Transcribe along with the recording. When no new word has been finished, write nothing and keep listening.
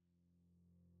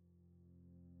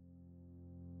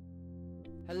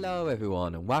Hello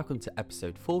everyone and welcome to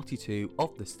episode 42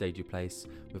 of The Stage You Place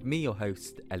with me, your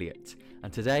host, Elliot.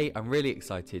 And today I'm really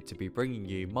excited to be bringing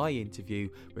you my interview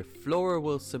with Flora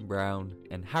Wilson-Brown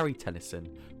and Harry Tennison,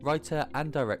 writer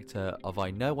and director of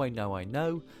I Know, I Know, I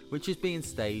Know, which is being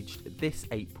staged this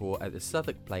April at the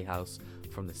Southwark Playhouse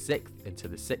from the 6th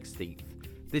until the 16th.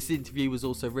 This interview was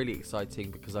also really exciting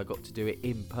because I got to do it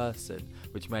in person,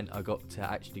 which meant I got to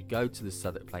actually go to the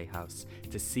Southwark Playhouse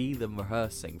to see them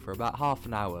rehearsing for about half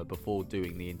an hour before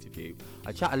doing the interview.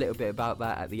 I chat a little bit about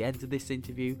that at the end of this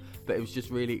interview, but it was just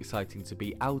really exciting to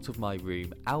be out of my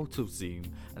room, out of Zoom,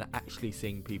 and actually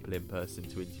seeing people in person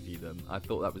to interview them. I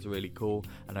thought that was really cool,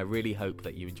 and I really hope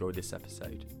that you enjoyed this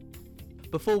episode.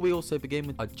 Before we also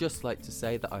begin, I'd just like to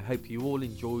say that I hope you all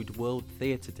enjoyed World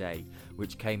Theatre Day,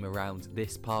 which came around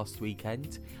this past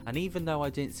weekend. And even though I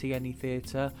didn't see any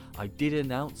theatre, I did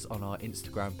announce on our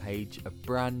Instagram page a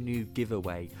brand new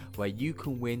giveaway where you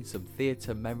can win some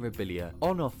theatre memorabilia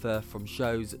on offer from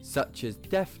shows such as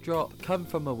Death Drop, Come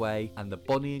From Away and the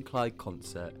Bonnie and Clyde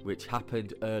concert, which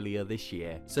happened earlier this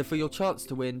year. So for your chance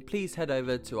to win, please head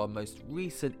over to our most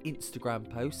recent Instagram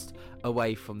post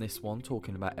away from this one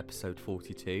talking about episode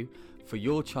 42 for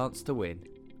your chance to win.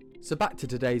 So back to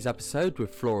today's episode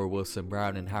with Flora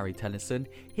Wilson-Brown and Harry Tennison.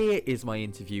 Here is my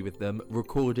interview with them,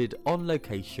 recorded on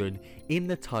location in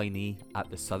the Tiny at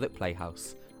the Southwark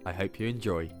Playhouse. I hope you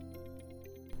enjoy.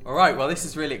 Alright, well this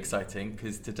is really exciting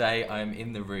because today I'm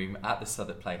in the room at the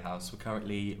Southwark Playhouse. We're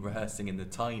currently rehearsing in the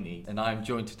Tiny and I'm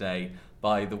joined today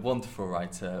by the wonderful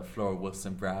writer Flora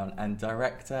Wilson-Brown and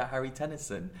director Harry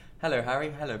Tennison. Hello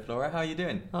Harry, hello Flora, how are you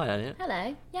doing? Hi Elliot.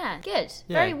 Hello, yeah, good.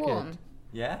 Yeah, Very warm. good.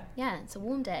 Yeah? Yeah, it's a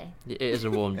warm day. It is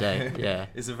a warm day, yeah.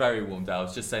 It's a very warm day. I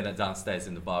was just saying that downstairs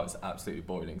in the bar it's absolutely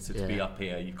boiling. So to be up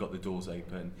here, you've got the doors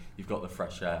open, you've got the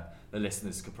fresh air. The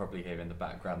listeners could probably hear in the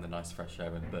background the nice fresh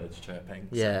air and birds chirping.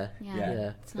 So,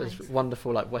 Yeah. It's nice. It's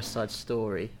wonderful, like West Side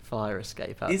Story fire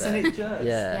escape out Isn't there. it just?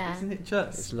 Yeah. Isn't it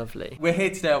just? It's lovely. We're here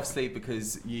today, obviously,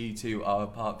 because you two are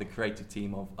part of the creative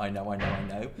team of I Know, I Know, I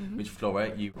Know, which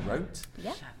Flora, you wrote.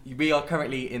 Yeah. We are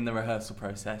currently in the rehearsal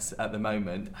process at the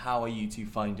moment. How are you two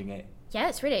finding it? Yeah,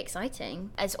 it's really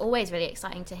exciting. It's always really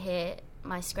exciting to hear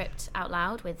my script out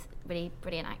loud with really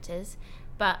brilliant actors.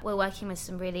 But we're working with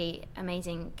some really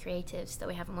amazing creatives that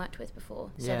we haven't worked with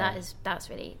before. So Yeah. that's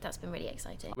been really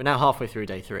exciting. We're now halfway through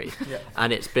day 3,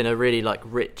 and it's been a really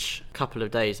rich couple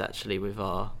of days actually with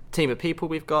our team of people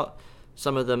we've got.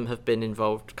 Some of them have been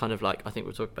involved I think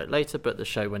we'll talk about it later, but the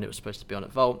show when it was supposed to be on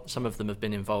at Vault, some of them have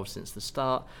been involved since the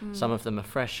start, some of them are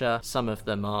fresher, some of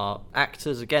them are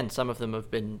actors, again, some of them have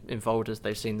been involved as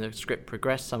they've seen the script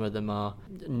progress, some of them are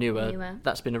newer.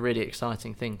 That's been a really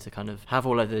exciting thing to kind of have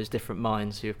all of those different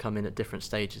minds who have come in at different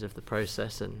stages of the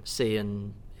process and see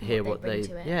and hear what they bring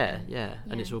to it. Yeah,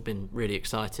 and it's all been really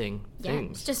exciting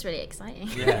things. It's just really exciting.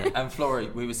 Yeah, and Flora,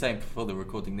 we were saying before the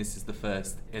recording, this is the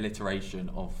first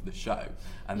iteration of the show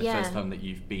and the first time that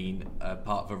you've been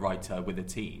part of a writer with a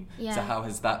team. Yeah. So how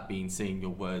has that been, seeing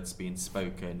your words being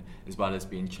spoken as well as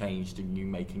being changed and you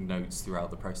making notes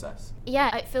throughout the process?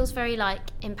 Yeah, it feels very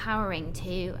empowering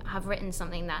to have written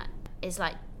something that is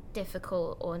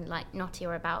difficult or naughty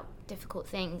or about difficult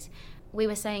things. We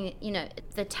were saying,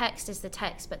 the text is the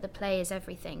text, but the play is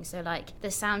everything. So the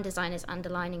sound design is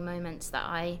underlining moments that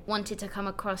I wanted to come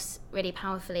across really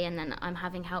powerfully, and then I'm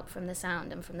having help from the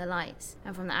sound and from the lights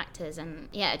and from the actors. And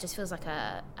yeah, it just feels like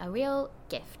a real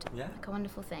gift. Yeah. Like a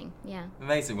wonderful thing. Yeah.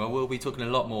 Amazing. Well, we'll be talking a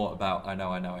lot more about I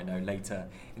Know, I Know, I Know later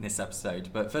in this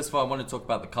episode. But first of all, I want to talk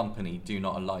about the company, Do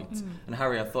Not Alight. And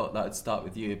Harry, I thought that I'd start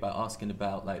with you about asking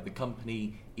about the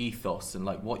company ethos and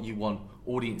what you want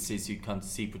audiences who come to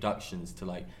see productions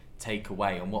to take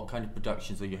away, and what kind of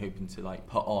productions are you hoping to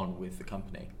put on with the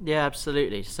company? Yeah,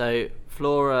 absolutely. So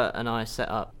Flora and I set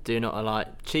up Do Not Alight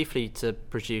chiefly to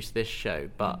produce this show,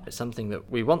 but it's something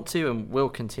that we want to and will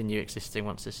continue existing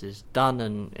once this is done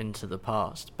and into the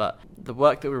past. But the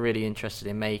work that we're really interested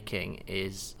in making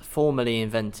is formally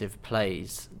inventive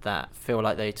plays that feel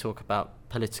like they talk about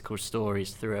political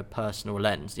stories through a personal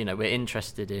lens. We're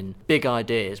interested in big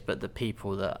ideas, but the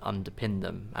people that underpin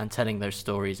them, and telling those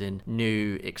stories in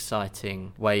new,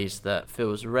 exciting ways that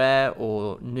feels rare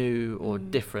or new or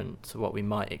different to what we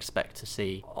might expect to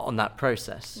see on that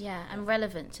process. Yeah, and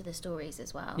relevant to the stories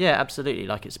as well. Yeah, absolutely.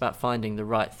 Like, it's about finding the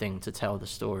right thing to tell the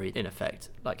story, in effect.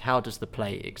 Like, how does the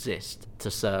play exist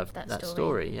to serve that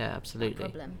story? Yeah, absolutely.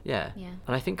 That problem. Yeah.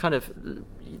 And I think kind of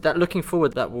that looking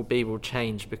forward, that will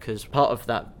change, because part of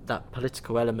that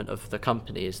political element of the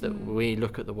company is that we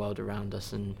look at the world around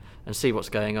us and see what's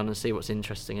going on and see what's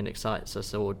interesting and excites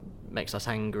us or makes us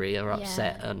angry or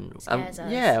upset and scares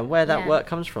us. Yeah, where that work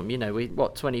comes from. You know,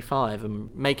 25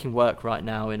 and making work right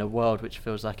now in a world which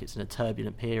feels like it's in a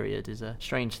turbulent period is a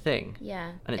strange thing.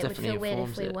 Yeah, and it definitely would feel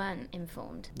informs weird if it. we weren't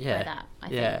informed by that, I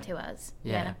think, to us.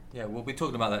 Yeah, we'll be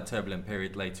talking about that turbulent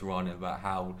period later on, about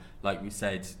how, like we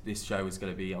said, this show is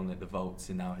going to be on at the Vaults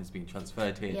and now has been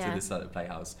transferred here to the Southern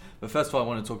Playhouse. But first of all, I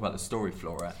want to talk about the story,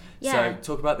 Flora. So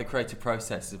talk about the creative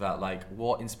process, about like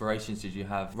what inspirations did you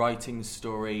have writing the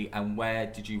story and where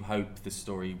did you hope the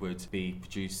story would be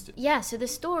produced? Yeah, so the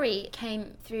story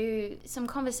came through some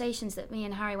conversations that me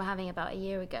and Harry were having about a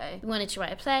year ago. We wanted to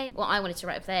write a play. Well, I wanted to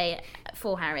write a play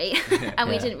for Harry and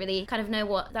we didn't really kind of know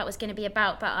what that was going to be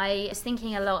about, but I was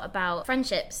thinking a lot about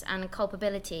friendships and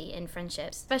culpability in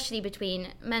friendships, especially between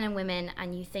men and women,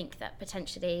 and you think that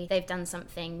potentially they've done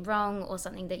something wrong or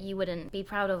something that you wouldn't be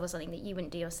proud of or something that you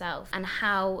wouldn't do yourself, and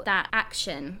how that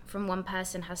action from one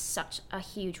person has such a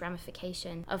huge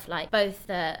ramification of like both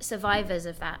the survivors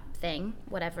of that thing,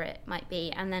 whatever it might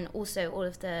be, and then also all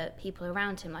of the people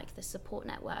around him, like the support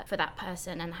network for that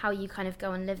person, and how you kind of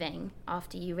go on living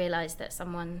after you realise that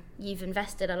someone you've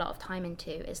invested a lot of time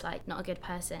into is like not a good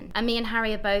person. And me and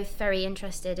Harry are both very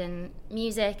interested in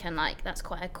music, and like that's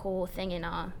quite a core thing in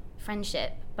our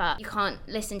friendship, but you can't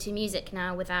listen to music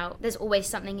now without, there's always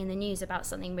something in the news about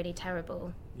something really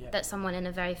terrible that someone in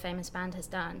a very famous band has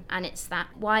done. And it's that,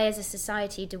 why as a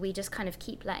society do we just kind of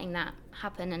keep letting that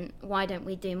happen, and why don't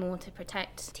we do more to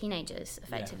protect teenagers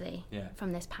effectively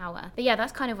from this power? But yeah,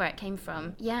 that's kind of where it came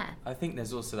from. I think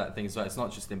there's also that thing as well, it's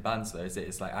not just in bands though, is it?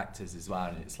 It's like actors as well,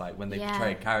 and it's like when they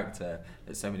portray a character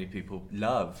that so many people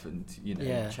love and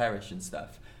cherish and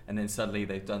stuff, and then suddenly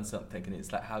they've done something and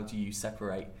it's like, how do you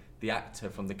separate the actor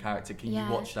from the character? Can you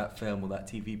watch that film or that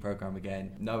TV program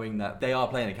again knowing that they are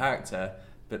playing a character,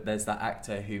 but there's that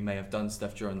actor who may have done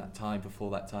stuff during that time,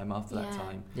 before that time, after that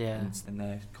time, and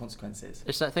their consequences.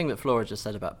 It's that thing that Flora just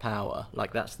said about power.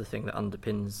 Like, that's the thing that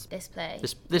underpins this play.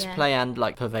 This play, and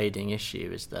like pervading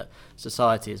issue is that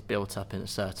society is built up in a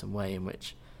certain way in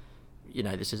which, you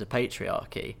know, this is a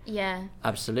patriarchy. Yeah.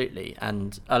 Absolutely.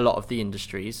 And a lot of the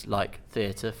industries, like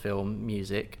theatre, film,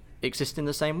 music, exist in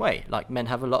the same way. Like, men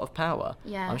have a lot of power.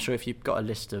 Yeah. I'm sure if you've got a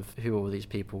list of who all these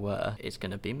people were, it's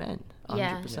going to be men, 100%.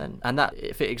 Yeah. And that,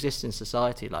 if it exists in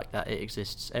society like that, it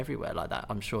exists everywhere like that.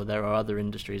 I'm sure there are other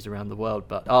industries around the world,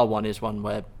 but our one is one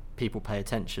where people pay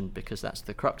attention because that's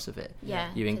the crux of it. Yeah.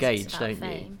 You engage, don't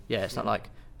fame. you? Yeah, it's not like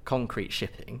concrete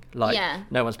shipping. Like,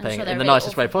 no one's paying, sure in the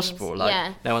nicest way possible, things.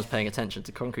 like, no one's paying attention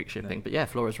to concrete shipping. But yeah,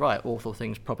 Flora's right, awful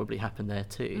things probably happen there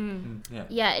too.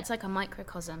 Yeah, it's like a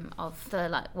microcosm of the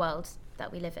like world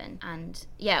that we live in, and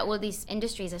all these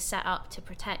industries are set up to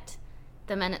protect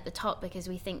the men at the top because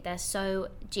we think they're so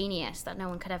genius that no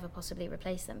one could ever possibly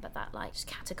replace them, but that like just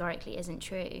categorically isn't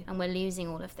true, and we're losing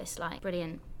all of this like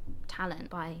brilliant talent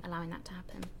by allowing that to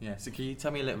happen. So can you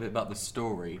tell me a little bit about the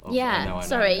story of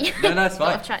sorry. No, it's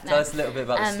fine. Tell us a little bit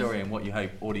about the story and what you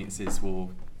hope audiences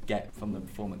will get from the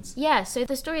performance. So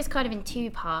the story is kind of in two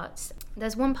parts.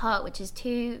 There's one part which is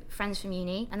two friends from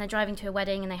uni, and they're driving to a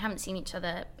wedding and they haven't seen each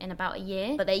other in about a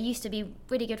year, but they used to be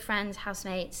really good friends,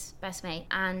 housemates, best mate,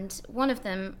 and one of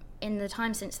them, in the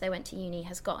time since they went to uni,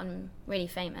 has gotten really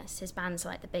famous. His band's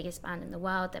like the biggest band in the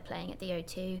world. They're playing at the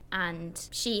O2, and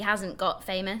she hasn't got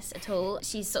famous at all.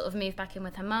 She's sort of moved back in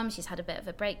with her mum. She's had a bit of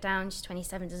a breakdown. She's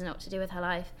 27, doesn't know what to do with her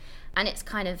life. And it's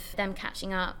kind of them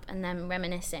catching up and them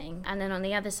reminiscing. And then on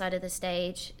the other side of the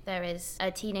stage, there is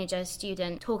a teenager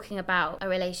student talking about a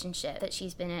relationship that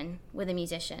she's been in with a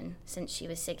musician since she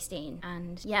was 16.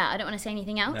 And I don't want to say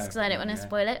anything else because I don't want to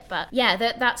spoil it. But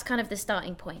that's kind of the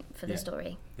starting point for the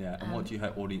story. And what do you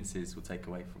hope audiences will take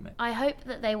away from it? I hope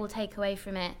that they will take away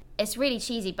from it. It's really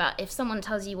cheesy, but if someone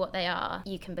tells you what they are,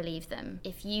 you can believe them.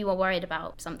 If you are worried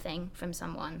about something from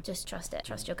someone, just trust it.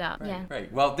 Trust your gut.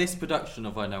 Great. Well, this production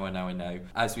of I Know,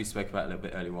 as we spoke about a little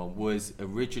bit earlier on, was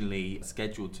originally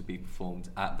scheduled to be performed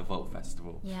at the Vault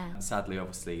Festival. Sadly,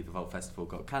 obviously, the Vault Festival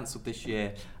got cancelled this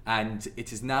year, and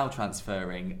it is now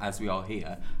transferring, as we are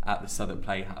here, at the Southern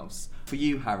Playhouse. For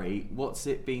you, Harry, what's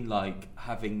it been like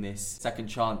having this second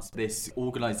chance, this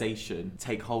organisation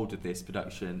take hold of this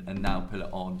production and now put it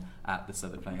on at the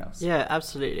Southwark Playhouse. Yeah,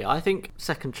 absolutely. I think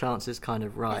second chance is kind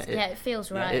of right. It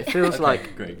feels right. It feels Okay,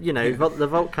 like, great. you know, the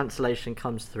Vault cancellation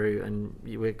comes through and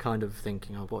we're kind of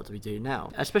thinking, oh, what do we do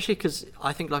now? Especially because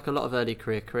I think, like a lot of early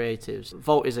career creatives,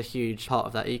 Vault is a huge part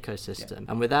of that ecosystem,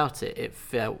 and without it, it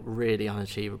felt really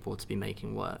unachievable to be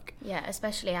making work. Yeah,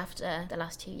 especially after the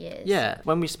last 2 years. Yeah,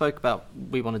 when we spoke about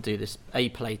we want to do this a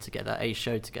play together, a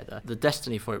show together, the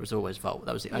destiny for it was always Vault.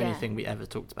 That was the only thing we ever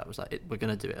talked about, was like, we're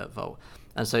going to do it at Vault.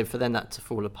 And so for then that to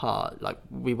fall apart, like,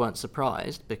 we weren't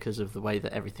surprised because of the way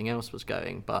that everything else was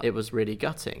going, but it was really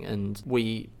gutting. And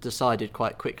we decided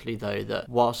quite quickly, though, that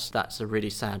whilst that's a really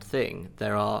sad thing,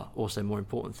 there are also more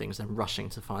important things than rushing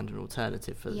to find an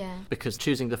alternative for because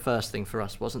choosing the first thing for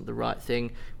us wasn't the right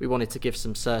thing. We wanted to give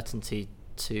some certainty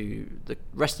to the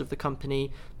rest of the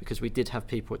company because we did have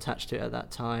people attached to it at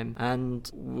that time, and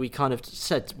we kind of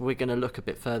said we're going to look a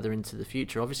bit further into the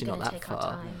future, obviously not that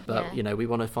far, but you know, we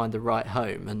want to find the right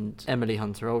home. And Emily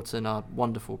Hunter-Alton, our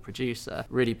wonderful producer,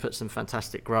 really put some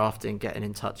fantastic graft in getting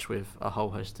in touch with a whole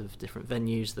host of different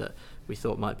venues that we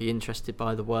thought might be interested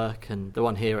by the work, and the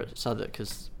one here at Southwark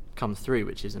has come through,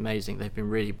 which is amazing. They've been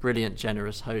really brilliant,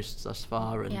 generous hosts thus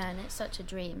far, and and it's such a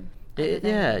dream.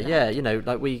 You know,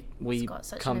 like we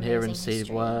come here and see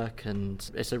history. work,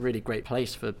 and it's a really great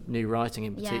place for new writing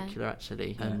in particular,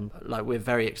 actually. And like, we're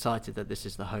very excited that this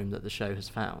is the home that the show has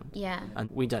found. And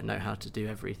we don't know how to do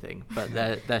everything, but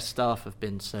their staff have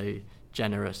been so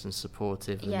generous and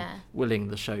supportive and willing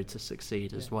the show to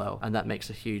succeed as well, and that makes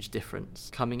a huge difference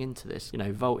coming into this. You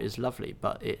know, Vault is lovely,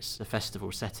 but it's a festival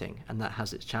setting, and that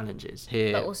has its challenges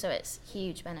here, but also its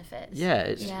huge benefits.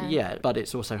 But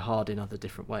it's also hard in other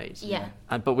different ways.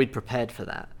 But we'd prepared for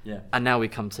that, and now we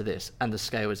come to this and the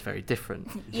scale is very different.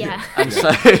 And so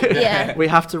we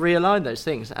have to realign those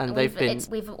things, and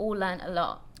we've all learned a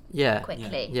lot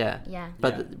quickly.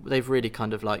 But they've really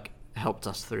kind of like helped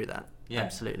us through that.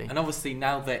 Absolutely. And obviously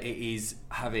now that it is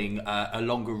having a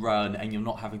longer run and you're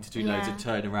not having to do loads of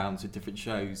turnarounds with different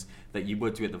shows that you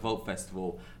would do at the Vault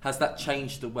Festival, has that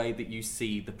changed the way that you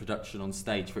see the production on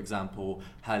stage? For example,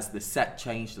 has the set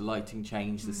changed, the lighting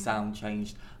changed, the sound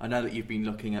changed? I know that you've been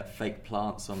looking at fake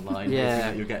plants online.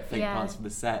 You'll get fake plants for the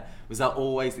set. Was that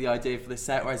always the idea for the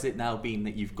set, or has it now been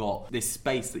that you've got this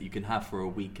space that you can have for a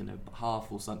week and a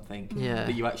half or something,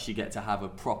 that you actually get to have a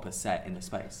proper set in a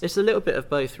space? It's a little bit of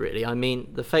both, really. I mean,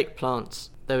 the fake plants,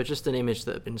 they were just an image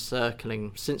that had been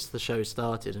circling since the show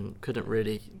started and couldn't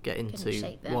really get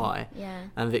into why.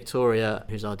 And Victoria,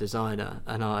 who's our designer,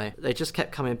 and they just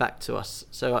kept coming back to us.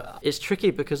 So it's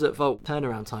tricky because at Vault,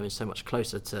 turnaround time is so much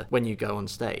closer to when you go on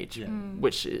stage,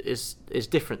 which is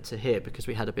different to here because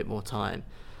we had a bit more time.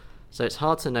 So it's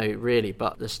hard to know really,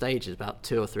 but the stage is about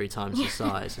 2 or 3 times the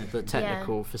size. The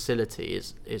technical facility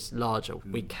is larger.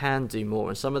 We can do more,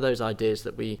 and some of those ideas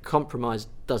that we compromise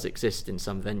does exist in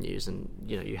some venues, and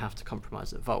you know, you have to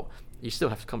compromise at Vault. You still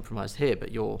have to compromise here,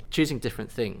 but you're choosing different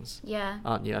things,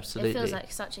 aren't you? Absolutely. It feels like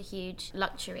such a huge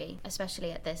luxury,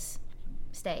 especially at this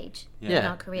stage in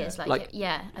our careers.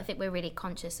 I think we're really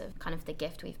conscious of kind of the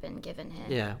gift we've been given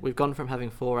here. We've gone from having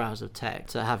 4 hours of tech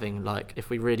to having, like, if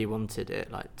we really wanted it,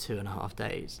 like 2.5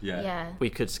 days. We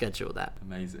could schedule that.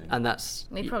 Amazing. And that's...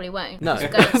 We probably won't. No.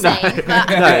 Go insane, but...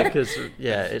 No, because,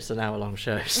 it's an hour-long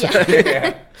show. So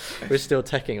we're still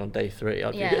teching on day 3.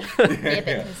 I'd be a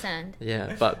bit concerned.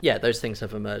 But those things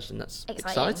have emerged, and that's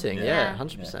exciting.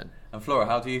 100%. And Flora,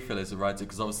 how do you feel as a writer?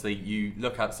 Because obviously you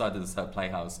look outside of the Southwark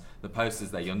Playhouse, the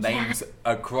posters there, your name's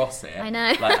across it. I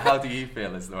know. Like, how do you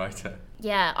feel as the writer?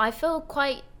 Yeah, I feel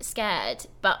quite scared,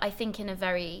 but I think in a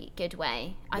very good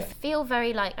way. I feel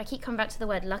very, like, I keep coming back to the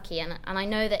word lucky, and I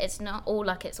know that it's not all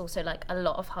luck, it's also like a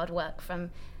lot of hard work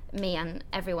from me and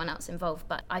everyone else involved,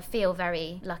 but I feel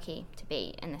very lucky to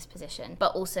be in this position,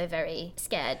 but also very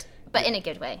scared, but in a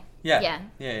good way.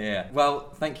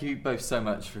 Well, thank you both so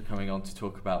much for coming on to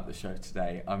talk about the show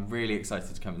today. I'm really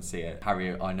excited to come and see it.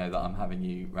 Harry, I know that I'm having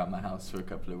you around my house for a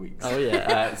couple of weeks. Oh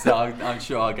yeah. So I'm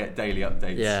sure I'll get daily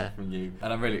updates from you,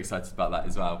 and I'm really excited about that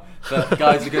as well. But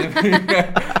guys, we're going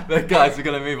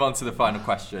to move on to the final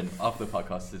question of the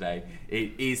podcast today.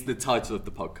 It is the title of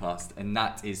the podcast, and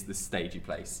that is The Stagey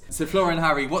Place. So Flora and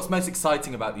Harry, what's most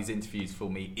exciting about these interviews for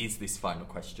me is this final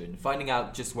question, finding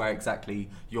out just where exactly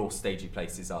your stagey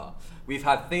places are. We've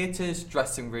had theatres,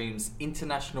 dressing rooms,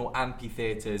 international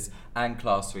amphitheatres and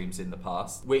classrooms in the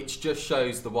past, which just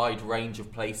shows the wide range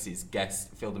of places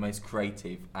guests feel the most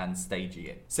creative and stagey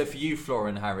in. So for you, Flora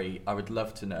and Harry, I would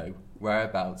love to know,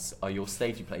 whereabouts are your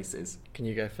stagey places? Can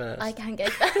you go first? I can go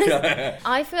first.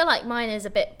 I feel like mine is a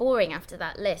bit boring after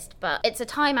that list, but it's a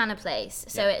time and a place.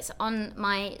 So it's on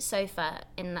my sofa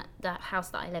in the house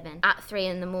that I live in at 3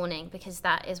 a.m, because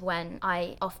that is when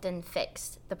I often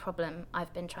fix the problem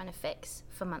I've been trying to fix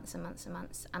for months and months and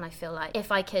months. And I feel like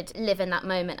if I could live in that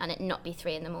moment and it not be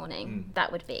 3 a.m,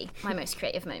 that would be my most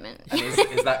creative moment. And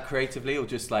is that creatively or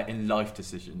just like in life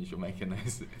decisions you're making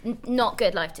those? Not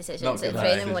good life decisions Not at good 3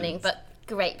 life a.m, decisions. but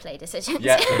great play decisions.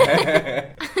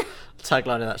 Yeah.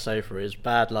 Tagline of that sofa is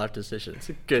bad life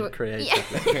decisions, good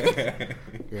creatively.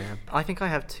 Yeah, I think I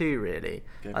have two really.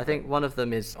 Good. I think one of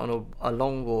them is on a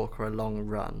long walk or a long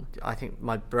run. I think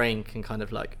my brain can kind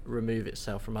of like remove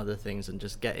itself from other things and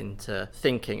just get into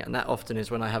thinking, and that often is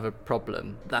when I have a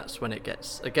problem. That's when it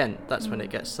gets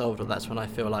solved, or that's when I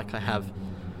feel like I have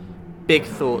big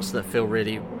thoughts that feel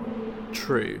really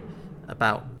true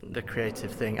about the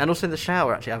creative thing. And also in the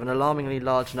shower, actually, I have an alarmingly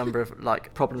large number of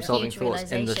like problem-solving Huge thoughts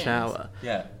in the realizations. shower.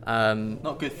 Yeah.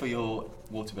 Not good for your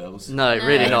water bills. No,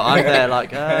 really not. I'm there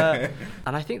like, and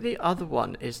I think the other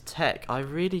one is tech. I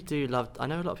really do love, I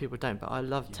know a lot of people don't, but I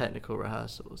love technical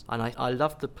rehearsals. And I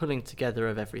love the pulling together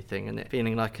of everything and it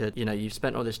feeling like you've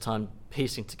spent all this time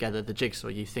piecing together the jigsaw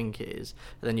you think it is,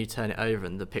 and then you turn it over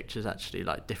and the picture's actually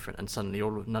like different, and suddenly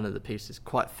none of the pieces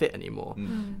quite fit anymore.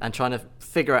 And trying to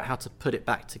figure out how to put it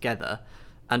back together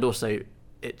and also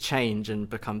it change and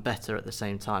become better at the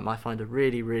same time, I find a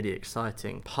really, really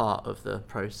exciting part of the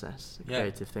process,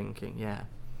 creative thinking. Yeah.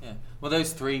 Well,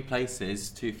 those 3 places,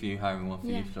 2 for you, Harry, and 1 for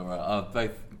you, Flora, are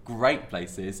both great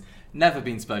places. Never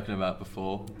been spoken about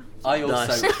before. I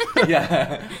also,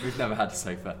 we've never had a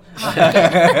sofa.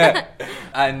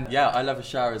 And I love a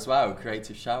shower as well,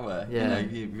 creative shower. Yeah.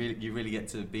 You really get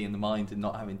to be in the mind and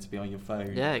not having to be on your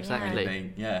phone. Yeah,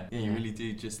 exactly. You really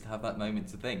do just have that moment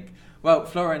to think. Well,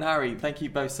 Flora and Harry, thank you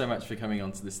both so much for coming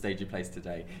onto the Stage Your Place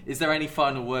today. Is there any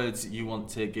final words you want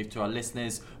to give to our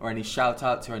listeners, or any shout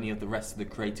out to any of the rest of the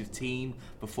creative team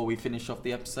before we finish off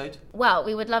the episode? Well,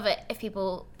 we would love it if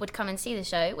people would come and see the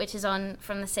show, which is on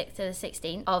from the 6th to the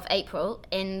 16th of April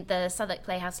in the Southwark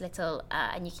Playhouse Little,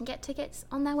 and you can get tickets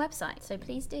on their website, so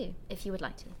please do if you would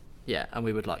like to. Yeah, and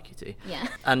we would like you to. Yeah.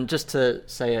 And just to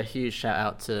say a huge shout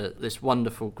out to this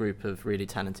wonderful group of really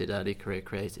talented early career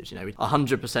creatives. We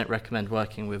 100% recommend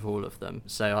working with all of them.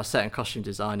 So our set and costume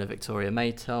designer, Victoria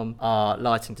Maytom, our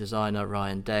lighting designer,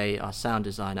 Ryan Day, our sound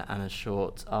designer, Anna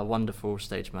Short, our wonderful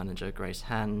stage manager, Grace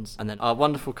Hands, and then our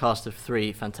wonderful cast of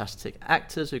 3 fantastic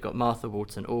actors. We've got Martha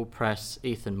Walton Allpress,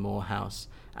 Ethan Morehouse,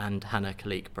 and Hannah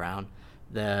Kalik Brown.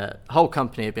 The whole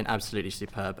company have been absolutely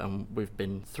superb, and we've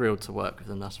been thrilled to work with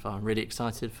them thus far. I'm really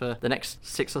excited for the next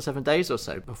 6 or 7 days or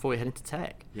so before we head into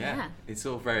tech. Yeah. It's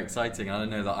all very exciting. I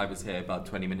know that I was here about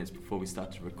 20 minutes before we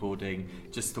started recording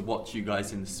just to watch you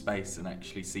guys in the space and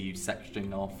actually see you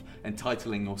sectioning off and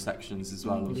titling your sections as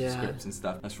well of the scripts and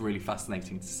stuff. That's really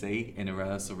fascinating to see in a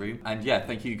rehearsal room. And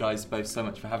thank you guys both so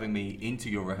much for having me into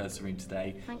your rehearsal room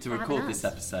today to record this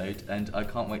episode, and I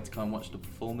can't wait to come and watch the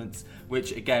performance,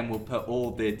 which again we'll put all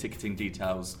the ticketing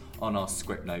details on our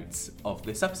script notes of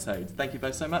this episode. Thank you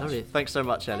both so much. Lovely. Thanks so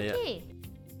much, Elliot. Thank you.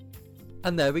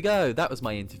 And there we go, that was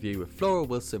my interview with Flora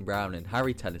Wilson-Brown and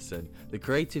Harry Tennison, the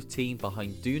creative team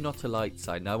behind Do Not Alights,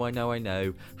 I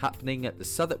Know, happening at the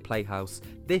Southwark Playhouse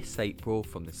this April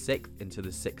from the 6th into the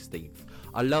 16th.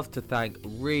 I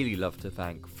really love to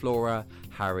thank Flora,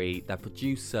 Harry, their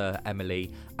producer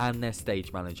Emily, and their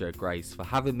stage manager Grace for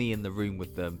having me in the room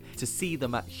with them to see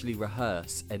them actually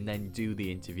rehearse and then do the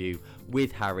interview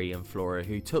with Harry and Flora,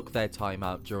 who took their time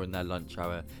out during their lunch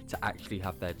hour to actually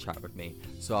have their chat with me.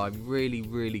 So I'm really,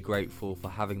 really grateful for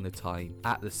having the time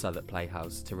at the Southwark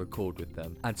Playhouse to record with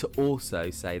them, and to also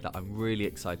say that I'm really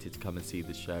excited to come and see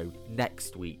the show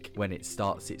next week when it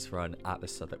starts its run at the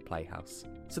Southwark Playhouse.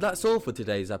 So that's all for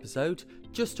today's episode.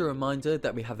 Just a reminder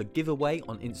that we have a giveaway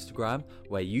on Instagram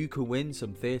where you can win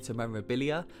some theatre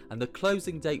memorabilia, and the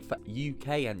closing date for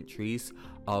UK entries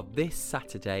are this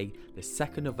Saturday, the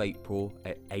 2nd of April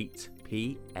at 8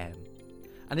 p.m.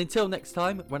 And until next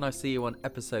time, when I see you on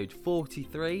episode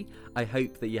 43, I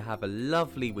hope that you have a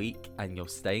lovely week and you're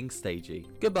staying stagey.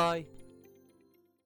 Goodbye.